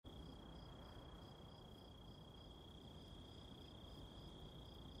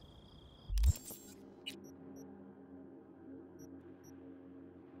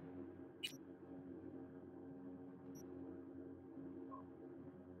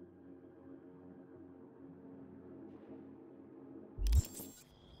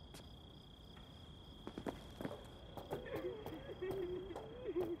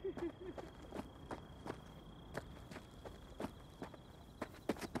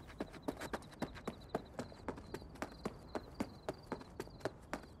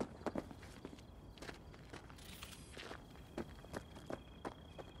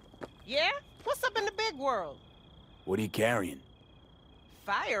Yeah? What's up in the big world? What are you carrying?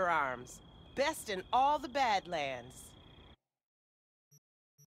 Firearms. Best in all the Badlands.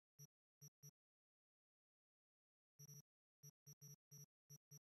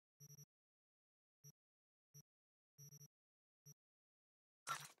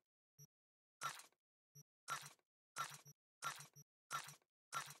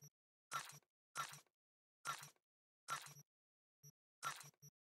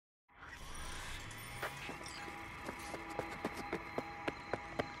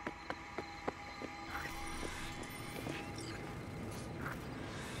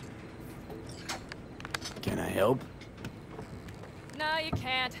 Can I help? No, you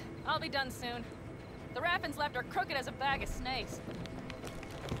can't. I'll be done soon. The raffins left are crooked as a bag of snakes.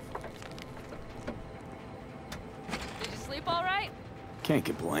 Did you sleep all right? Can't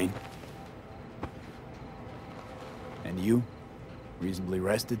complain. And you? Reasonably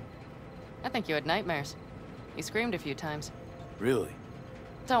rested? I think you had nightmares. You screamed a few times. Really?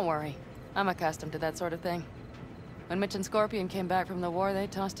 Don't worry. I'm accustomed to that sort of thing. When Mitch and Scorpion came back from the war, they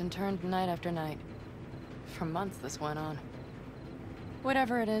tossed and turned night after night. For months this went on.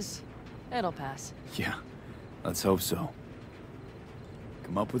 Whatever it is, it'll pass. Yeah, let's hope so.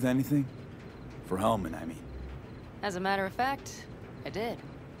 Come up with anything? For Hellman, I mean. As a matter of fact, I did.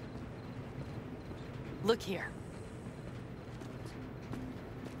 Look here.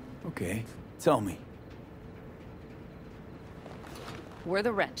 Okay, tell me. We're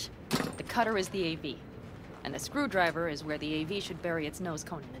the wrench. The cutter is the AV. And the screwdriver is where the AV should bury its nose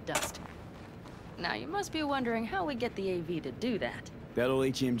cone in the dust. Now, you must be wondering how we get the AV to do that. That old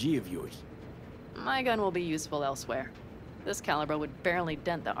HMG of yours. My gun will be useful elsewhere. This caliber would barely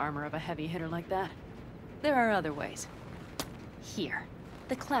dent the armor of a heavy hitter like that. There are other ways. Here.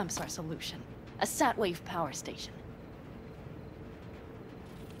 The clamps are solution. A sat-wave power station.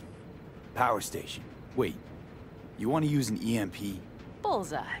 Power station. Wait, you want to use an EMP?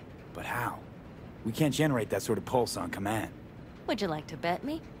 Bullseye. But how? We can't generate that sort of pulse on command. Would you like to bet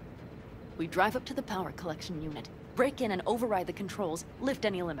me? We drive up to the power collection unit, break in and override the controls, lift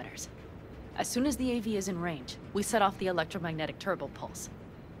any limiters. As soon as the AV is in range, we set off the electromagnetic turbo pulse.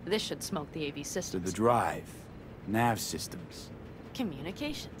 This should smoke the AV So systems. the drive, nav systems.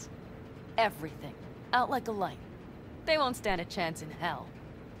 Communications. Everything. Out like a light. They won't stand a chance in hell.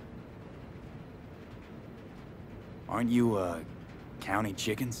 Aren't you, counting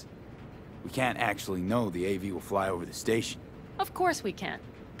chickens? We can't actually know the AV will fly over the station. Of course we can,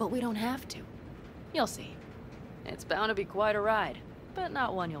 but we don't have to. You'll see. It's bound to be quite a ride, but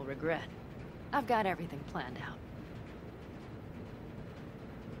not one you'll regret. I've got everything planned out.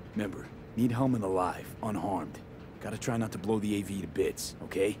 Remember, need Hellman alive, unharmed. Gotta try not to blow the AV to bits,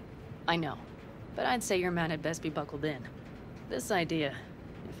 okay? I know, but I'd say your man had best be buckled in. This idea,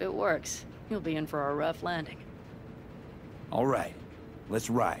 if it works, you'll be in for a rough landing. All right, let's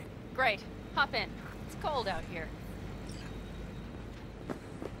ride. Great. Hop in. It's cold out here.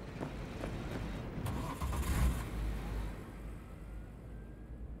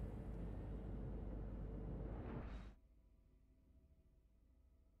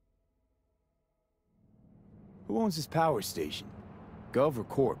 Who owns this power station? Gov or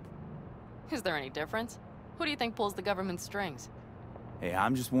Corp? Is there any difference? Who do you think pulls the government's strings? Hey,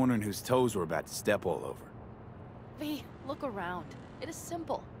 I'm just wondering whose toes we're about to step all over. V, look around. It is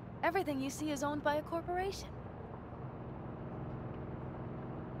simple. Everything you see is owned by a corporation.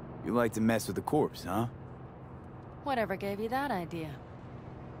 You like to mess with the corpse, huh? Whatever gave you that idea?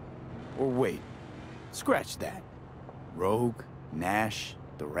 Or wait, scratch that. Rogue, Nash,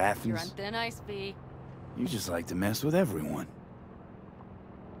 the Raffins. You're on thin ice, V. You just like to mess with everyone.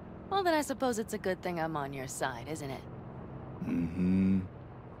 Well, then I suppose it's a good thing I'm on your side, isn't it? Mm-hmm.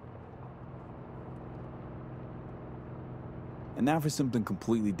 And now for something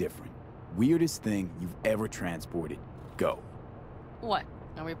completely different. Weirdest thing you've ever transported. Go. What?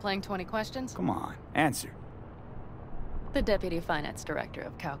 Are we playing 20 questions? Come on, answer. The Deputy Finance Director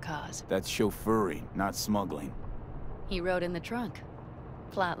of Caucase. That's chauffeuring, not smuggling. He rode in the trunk.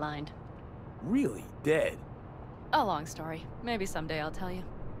 Flatlined. Really? Dead? A long story. Maybe someday I'll tell you.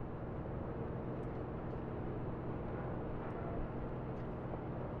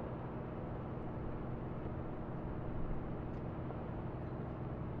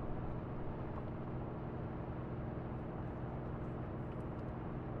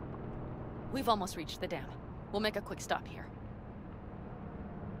 We've almost reached the dam. We'll make a quick stop here.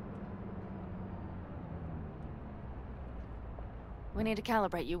 We need to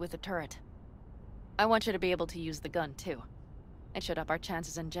calibrate you with the turret. I want you to be able to use the gun, too. It should up our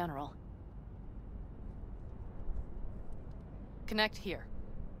chances in general. Connect here.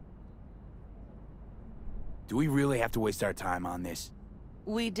 Do we really have to waste our time on this?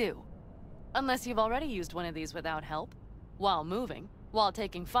 We do. Unless you've already used one of these without help, while moving, while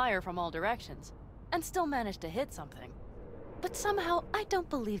taking fire from all directions, and still managed to hit something. But somehow, I don't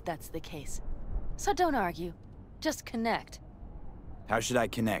believe that's the case. So don't argue. Just connect. How should I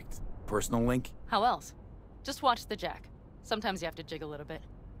connect? Personal link? How else? Just watch the jack. Sometimes you have to jig a little bit.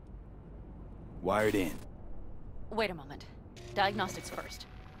 Wired in. Wait a moment. Diagnostics first.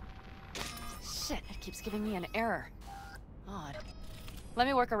 Shit, it keeps giving me an error. Odd. Let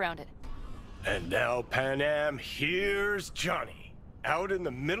me work around it. And now, Pan Am, here's Johnny. Out in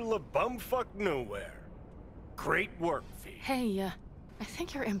the middle of bumfuck nowhere. Great work, V. Hey, I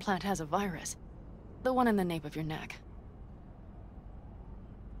think your implant has a virus. The one in the nape of your neck.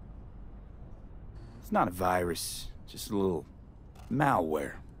 It's not a virus, just a little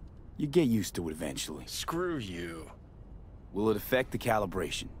malware. You get used to it eventually. Screw you. Will it affect the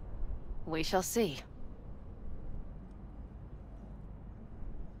calibration? We shall see.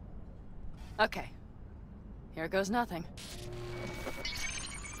 Okay. Here goes nothing.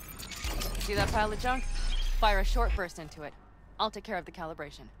 See that pile of junk? Fire a short burst into it. I'll take care of the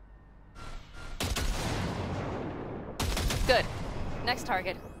calibration. Good. Next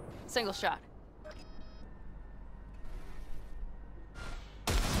target. Single shot.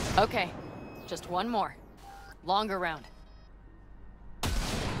 Okay. Just one more. Longer round.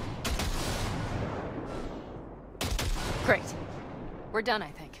 Great. We're done,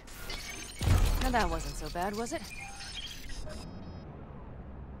 I think. Now that wasn't so bad, was it?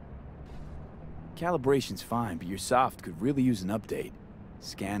 Calibration's fine, but your soft could really use an update.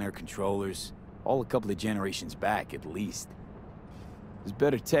 Scanner, controllers, all a couple of generations back at least. There's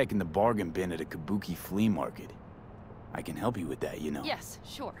better tech in the bargain bin at a kabuki flea market. I can help you with that, you know. Yes,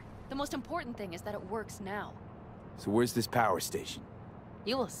 sure. The most important thing is that it works now. So where's this power station?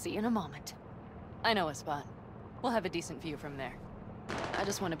 You will see in a moment. I know a spot. We'll have a decent view from there. I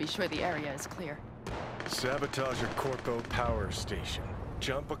just want to be sure the area is clear. Sabotage a Corpo power station.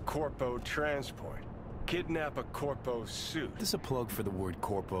 Jump a Corpo transport. Kidnap a Corpo suit. Is this a plug for the word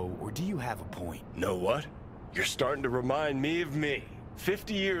Corpo, or do you have a point? Know what? You're starting to remind me of me.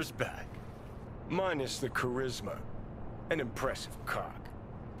 50 years back. Minus the charisma. An impressive cock.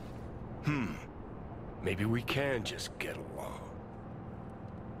 Maybe we can just get along.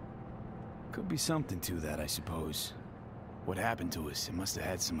 Could be something to that, I suppose. What happened to us, it must have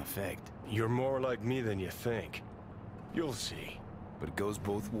had some effect. You're more like me than you think. You'll see. But it goes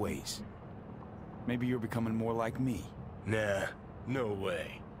both ways. Maybe you're becoming more like me. Nah, no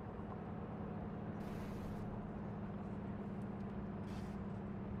way.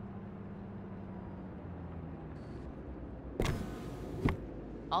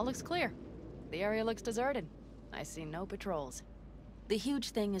 All looks clear. The area looks deserted. I see no patrols. The huge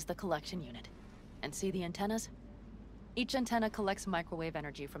thing is the collection unit. And see the antennas? Each antenna collects microwave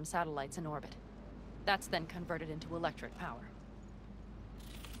energy from satellites in orbit. That's then converted into electric power.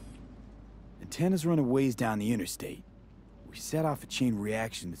 Antennas run a ways down the interstate. We set off a chain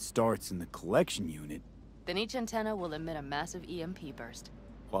reaction that starts in the collection unit, Then each antenna will emit a massive EMP burst.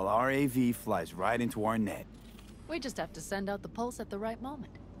 while our AV flies right into our net. We just have to send out the pulse at the right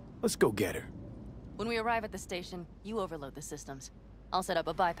moment. Let's go get her. When we arrive at the station, you overload the systems. I'll set up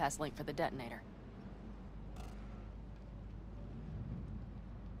a bypass link for the detonator.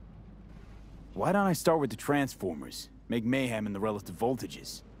 Why don't I start with the transformers? Make mayhem in the relative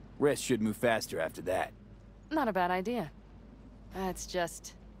voltages. Rest should move faster after that. Not a bad idea. It's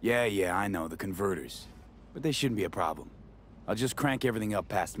just... Yeah, I know, the converters. But they shouldn't be a problem. I'll just crank everything up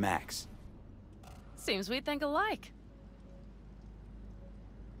past max. Seems we think alike.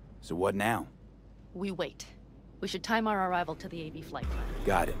 So what now? We wait. We should time our arrival to the AV flight plan.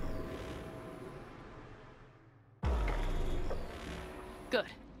 Got it. Good.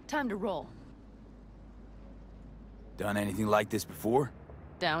 Time to roll. Done anything like this before?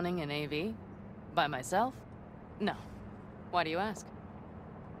 Downing an AV? By myself? No. Why do you ask?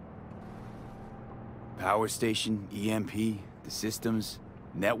 Power station, EMP, the systems,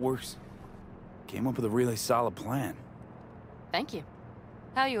 networks. Came up with a really solid plan. Thank you.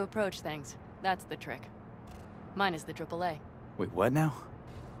 How you approach things, that's the trick. Mine is the AAA. Wait, what now?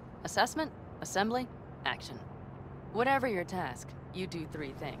 Assessment, assembly, action. Whatever your task, you do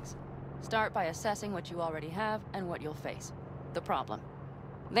three things. Start by assessing what you already have and what you'll face. The problem.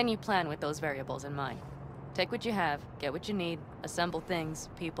 Then you plan with those variables in mind. Take what you have, get what you need, assemble things,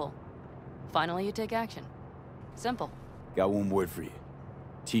 people. Finally, you take action. Simple. Got one word for you.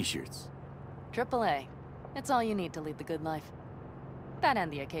 T-shirts. AAA. It's all you need to lead the good life. That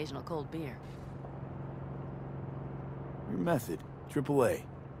and the occasional cold beer. Your method. AAA.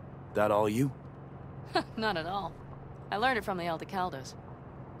 That all you? Not at all. I learned it from the Aldecaldos.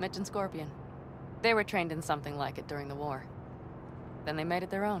 Mitch and Scorpion. They were trained in something like it during the war. Then they made it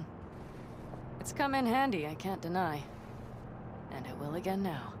their own. It's come in handy, I can't deny. And it will again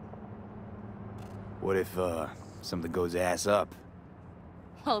now. What if, something goes ass up?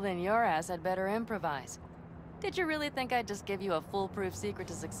 Well, then your ass had better improvise. Did you really think I'd just give you a foolproof secret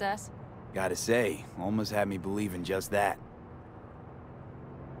to success? Gotta say, almost had me believe in just that.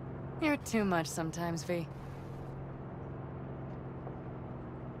 You're too much sometimes, V.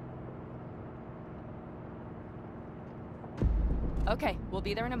 Okay, we'll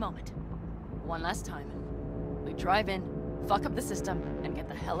be there in a moment. One last time. We drive in, fuck up the system, and get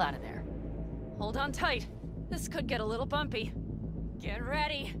the hell out of there. Hold on tight. This could get a little bumpy. Get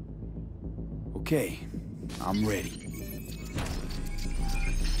ready. Okay, I'm ready.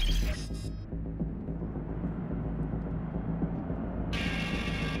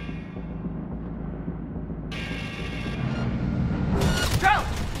 Drone!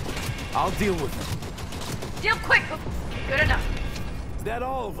 I'll deal with them. Deal quick! Good enough. Is that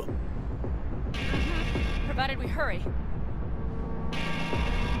all of them? Provided we hurry.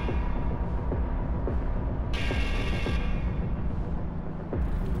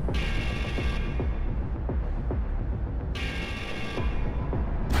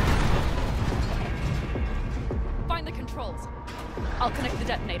 Find the controls. I'll connect the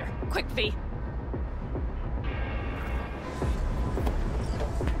detonator. Quick, V.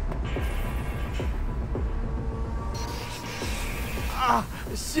 Ah,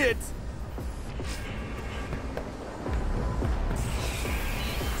 shit!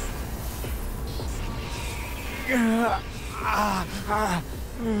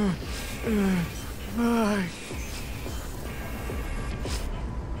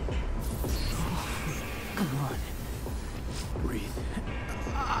 Come on. Breathe.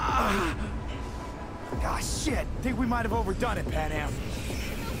 Ah, shit! Think we might have overdone it, Pan Am.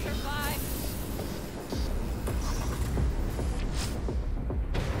 We'll survive.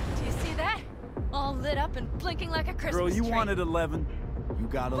 Do you see that? All lit up and blinking like a Christmas Girl, you tree. wanted 11. You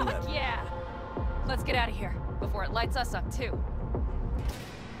got 11. Fuck yeah! Let's get out of here, before it lights us up too.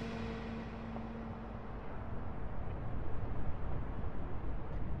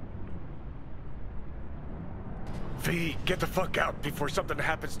 V, get the fuck out before something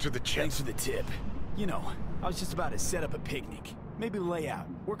happens to the chip. Thanks for the tip. You know, I was just about to set up a picnic. Maybe lay out,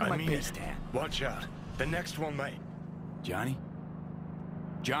 work on my base tan. Watch out. The next one might. Johnny?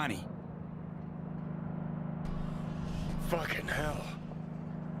 Johnny? Fucking hell.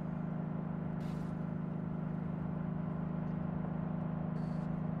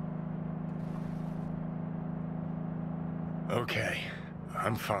 Okay,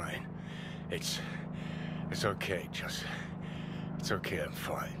 I'm fine. It's okay, it's okay, I'm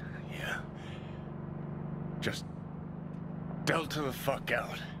fine, yeah. Just delta the fuck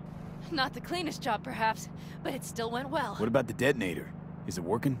out. Not the cleanest job, perhaps, but it still went well. What about the detonator? Is it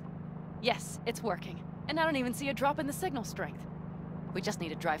working? Yes, it's working. And I don't even see a drop in the signal strength. We just need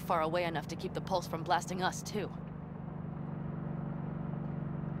to drive far away enough to keep the pulse from blasting us, too.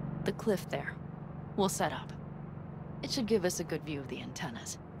 The cliff there. We'll set up. It should give us a good view of the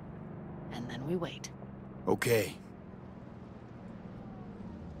antennas. And then we wait. Okay.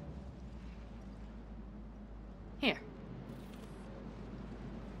 Here.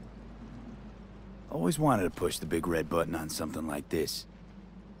 Always wanted to push the big red button on something like this.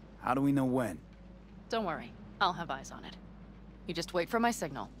 How do we know when? Don't worry. I'll have eyes on it. You just wait for my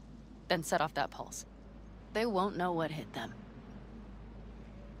signal. Then set off that pulse. They won't know what hit them.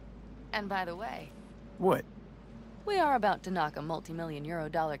 And by the way... What? We are about to knock a multi-million-euro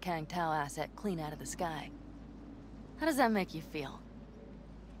Kang Tao asset clean out of the sky. How does that make you feel?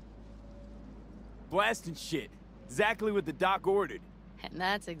 Blasting shit. Exactly what the doc ordered. And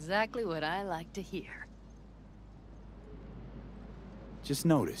that's exactly what I like to hear. Just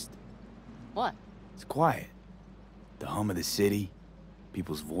noticed. What? It's quiet. The hum of the city,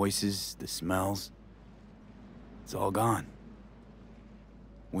 people's voices, the smells. It's all gone.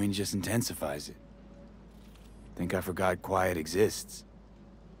 Wind just intensifies it. Think I forgot quiet exists.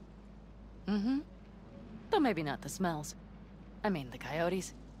 Mm-hmm. Though maybe not the smells. I mean, the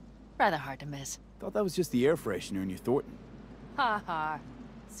coyotes. Rather hard to miss. Thought that was just the air freshener in your Thornton. Ha ha.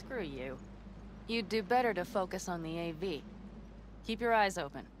 Screw you. You'd do better to focus on the AV. Keep your eyes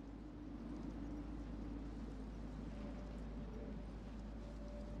open.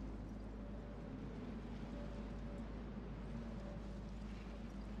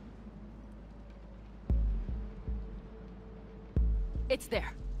 It's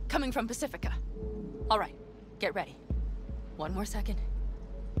there. Coming from Pacifica. All right. Get ready. One more second.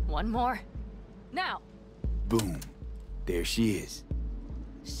 One more. Now! Boom. There she is.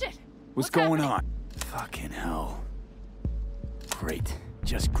 Shit! What's going happening? on? Fucking hell. Great.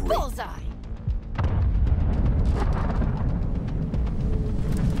 Just great. Bullseye!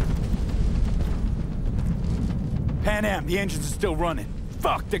 Pan Am, the engines are still running.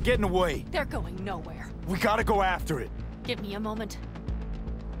 Fuck, they're getting away. They're going nowhere. We gotta go after it. Give me a moment.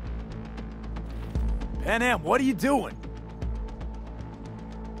 Pan Am, what are you doing?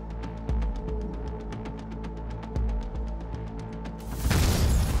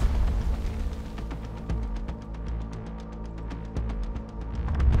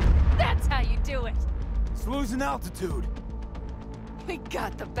 That's how you do it! It's losing altitude. We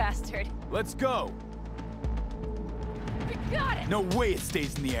got the bastard. Let's go. We got it! No way it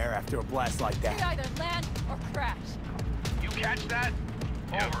stays in the air after a blast like We that. either land or crash. You catch that?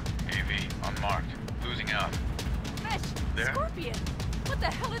 Over. AV, unmarked. Losing out. Mitch! There? Scorpion! What the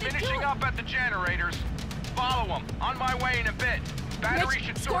hell are they Finishing doing? up at the generators. Follow them. On my way in a bit. Battery Mitch,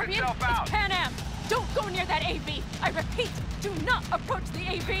 should sort Scorpion, itself out. it's Pan Am! Don't go near that AV! I repeat, do not approach the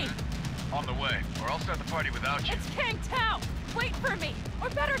AV! On the way, or I'll start the party without you. It's Kang Tao! Wait for me! Or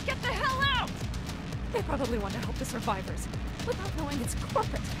better get the hell out! They probably want to help the survivors, without knowing it's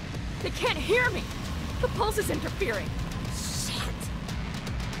corporate. They can't hear me! The pulse is interfering. Shit!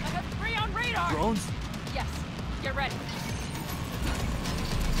 I have 3 on radar! Drones? Yes, get ready.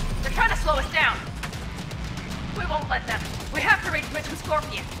 They're trying to slow us down. We won't let them. We have to reach Mitch and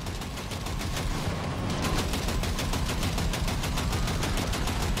Scorpion.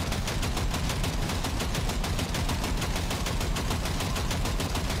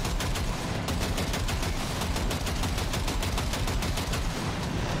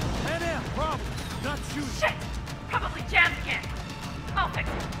 Pan Am, problem. Not shooting. Shit! Probably jammed again. I'll fix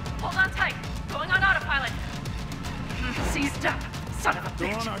it. Hold on tight. Going on autopilot. Seized up. Son of a They're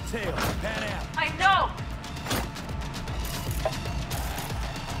bitch. on our tail. Pan Am. I know!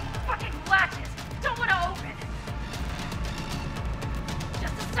 Fucking latches! Don't want to open!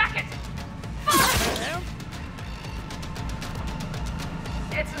 Just a second! Fuck! Pan Am?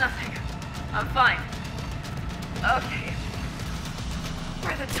 It's nothing. I'm fine. Okay.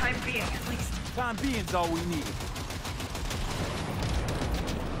 For the time being, at least. Time being's all we need.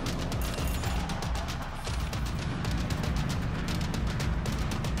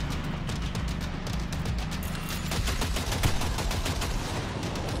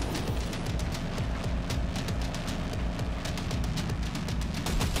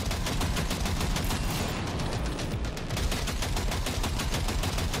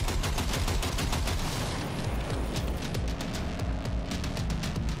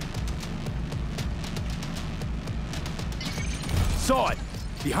 Saw it!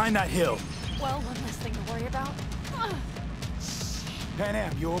 Behind that hill. Well, one less thing to worry about. Pan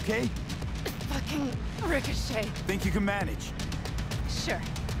Am, you okay? Fucking ricochet. Think you can manage? Sure.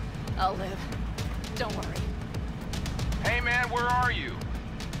 I'll live. Don't worry. Hey man, where are you?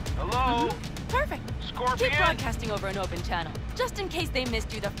 Hello? Perfect. Scorpion? Keep broadcasting over an open channel, just in case they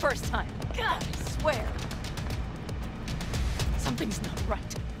missed you the first time. God, I swear. Something's not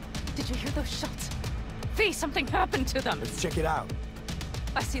right. Did you hear those shots? V, something happened to them. Let's check it out.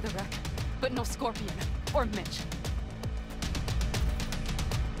 I see the wreck, but no Scorpion or Mitch.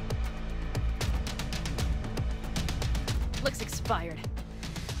 Looks expired.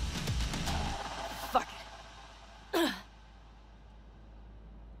 Fuck it.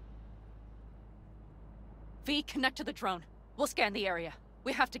 V, connect to the drone. We'll scan the area.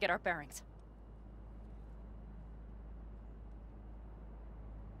 We have to get our bearings.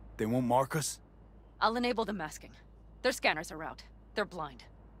 They won't mark us? I'll enable the masking. Their scanners are out. They're blind.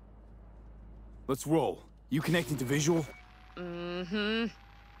 Let's roll. You connecting to visual? Mm-hmm.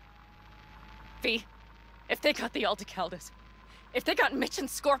 V, if they got the Aldecaldos, if they got Mitch and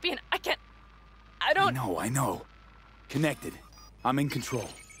Scorpion, I don't... I know. Connected. I'm in control.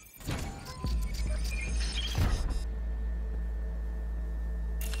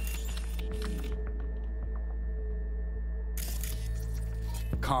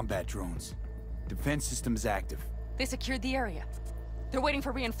 Combat drones. Defense systems active. They secured the area. They're waiting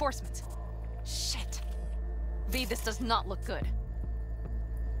for reinforcements. Shit. V, this does not look good.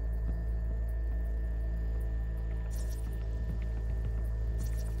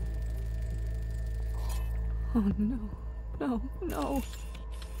 Oh no. No, no.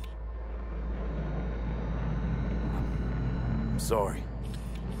 I'm sorry.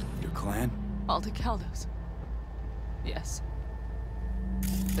 Your clan? Aldecaldos. Yes.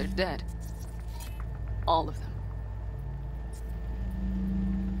 They're dead. All of them.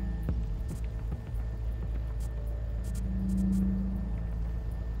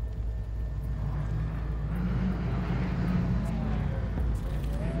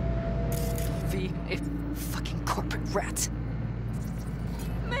 V, if fucking corporate rats.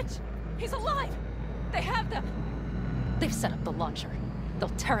 Mitch! He's alive! They have them! They've set up the launcher. They'll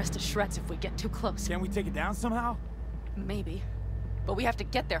tear us to shreds if we get too close. Can we take it down somehow? Maybe. But we have to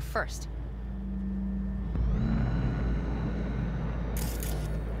get there first.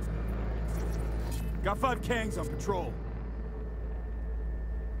 Got 5 Kangs on patrol.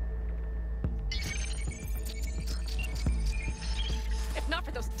 If not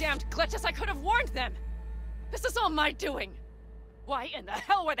for those damned glitches, I could have warned them! This is all my doing! Why in the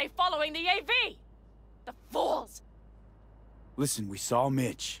hell were they following the AV? The fools! Listen, we saw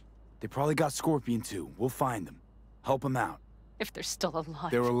Mitch. They probably got Scorpion too. We'll find them. Help them out. If they're still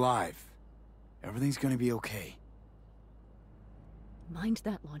alive. They're alive. Everything's gonna be okay. Mind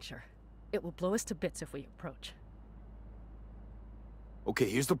that launcher. It will blow us to bits if we approach. Okay,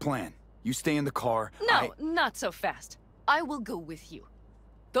 here's the plan. You stay in the car. No, not so fast. I will go with you.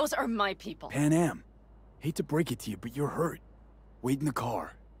 Those are my people. Pan Am. Hate to break it to you, but you're hurt. Wait in the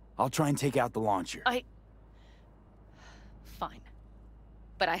car. I'll try and take out the launcher. Fine.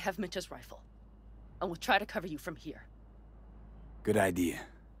 But I have Mitch's rifle. And we'll try to cover you from here. Good idea.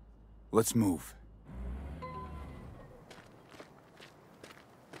 Let's move.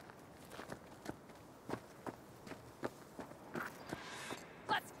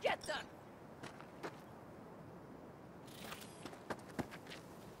 Let's get them!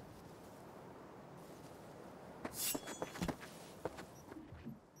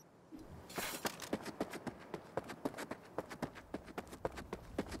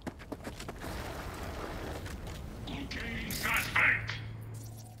 Suspect!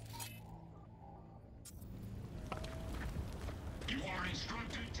 You are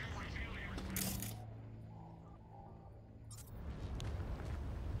instructed to reveal yourself.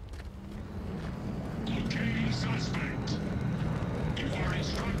 Locating suspect. You are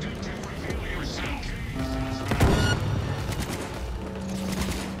instructed to reveal yourself.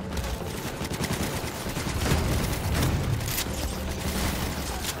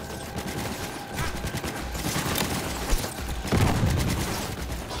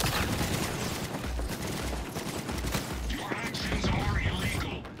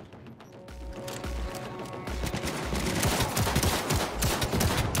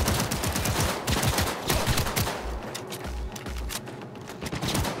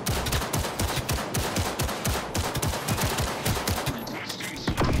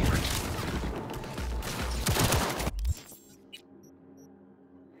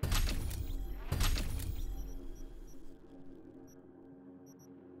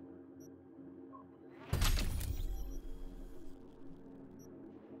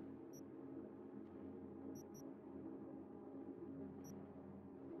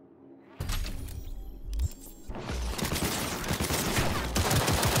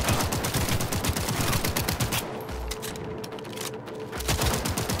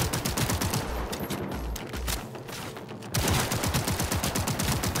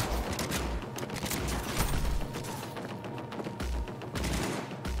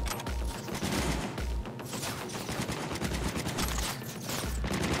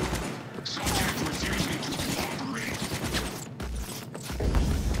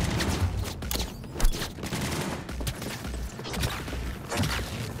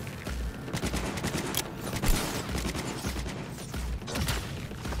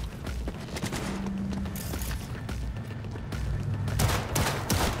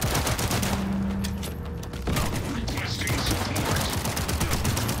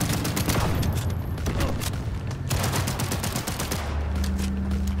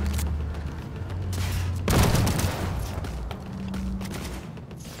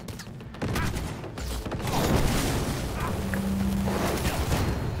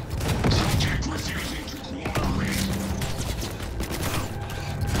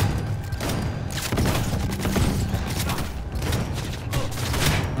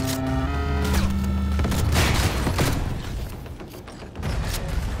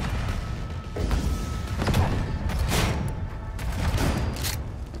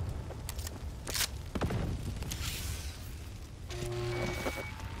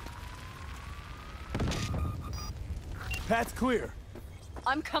 Path's clear.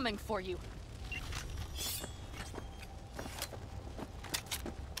 I'm coming for you.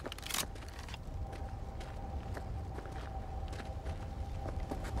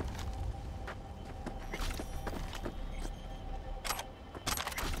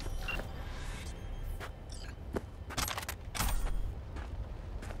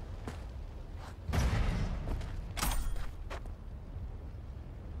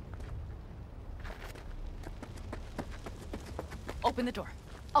 Open the door.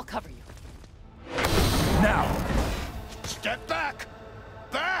 I'll cover you. Now! Step back!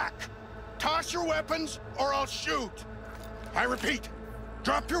 Back! Toss your weapons, or I'll shoot! I repeat,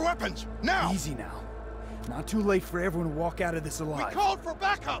 drop your weapons, now! Easy now. Not too late for everyone to walk out of this We alive. called for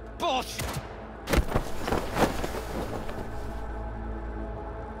backup! Bullshit!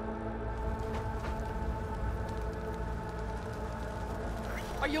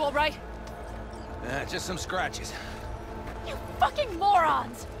 Are you all right? Just some scratches. You fucking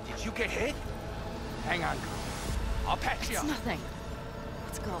morons! Did you get hit? Hang on, girl. I'll patch you It's up. nothing.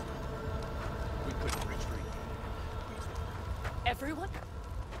 Let's go. We couldn't retreat. Everyone?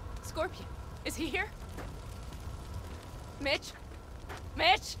 Scorpion, is he here? Mitch?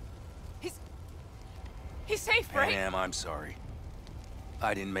 Mitch? He's safe, right? Am, I'm sorry.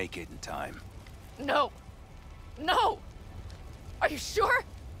 I didn't make it in time. No. No! Are you sure?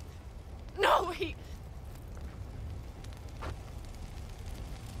 No, he...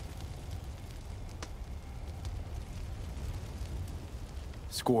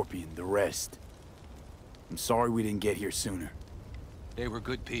 Scorpion, the rest. I'm sorry we didn't get here sooner. They were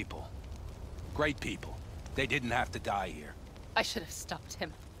good people. Great people. They didn't have to die here. I should have stopped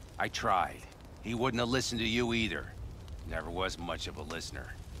him. I tried. He wouldn't have listened to you either. Never was much of a listener.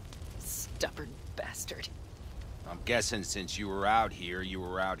 Stubborn bastard. I'm guessing since you were out here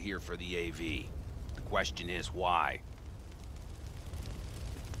for the AV. The question is why?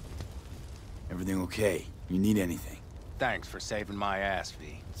 Everything okay? You need anything? Thanks for saving my ass,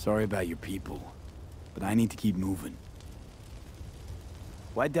 V. Sorry about your people, but I need to keep moving.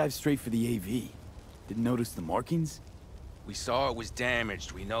 Why dive straight for the AV? Didn't notice the markings? We saw it was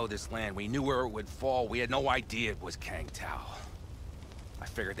damaged. We know this land. We knew where it would fall. We had no idea it was Kang Tao. I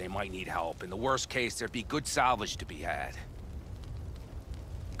figured they might need help. In the worst case, there'd be good salvage to be had.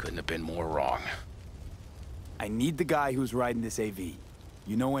 Couldn't have been more wrong. I need the guy who's riding this AV.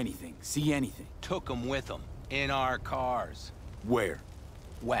 You know anything, see anything? Took them with them. In our cars. Where?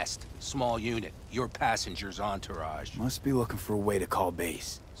 West. Small unit. Your passenger's entourage. Must be looking for a way to call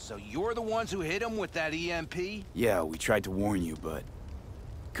base. So you're the ones who hit him with that EMP? Yeah, we tried to warn you, but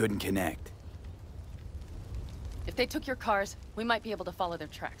couldn't connect. If they took your cars, we might be able to follow their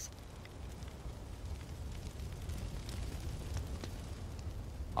tracks.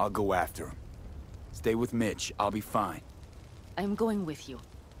 I'll go after him. Stay with Mitch, I'll be fine. I am going with you.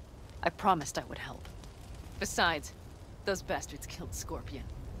 I promised I would help. Besides, those bastards killed Scorpion.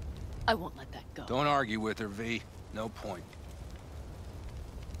 I won't let that go. Don't argue with her, V. No point.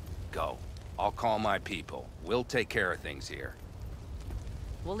 Go. I'll call my people. We'll take care of things here.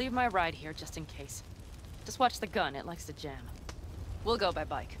 We'll leave my ride here just in case. Just watch the gun, it likes to jam. We'll go by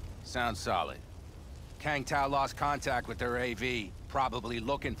bike. Sounds solid. Kang Tao lost contact with their AV. Probably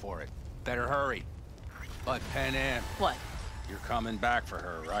looking for it. Better hurry. But Pan Am, What? you're coming back for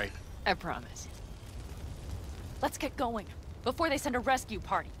her, right? I promise. Let's get going, before they send a rescue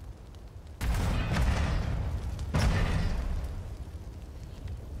party.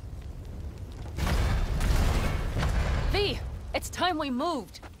 V, it's time we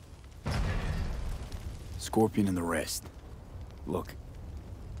moved. Scorpion and the rest. Look,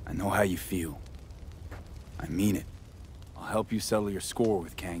 I know how you feel. I mean it. I'll help you settle your score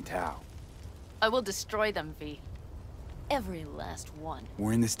with Kang Tao. I will destroy them, V. Every last one.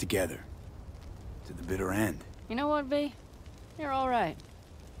 We're in this together. To the bitter end. You know what, V? You're all right.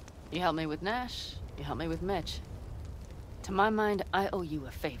 You helped me with Nash, you helped me with Mitch. To my mind, I owe you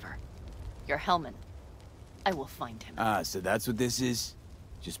a favor. Your Hellman. I will find him. Ah, so that's what this is?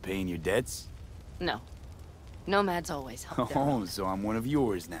 Just paying your debts? No. Nomads always help their Oh, own. so I'm one of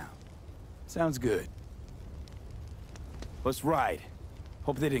yours now. Sounds good. Let's ride.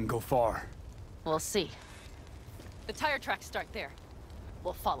 Hope they didn't go far. We'll see. The tire tracks start there.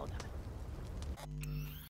 We'll follow them.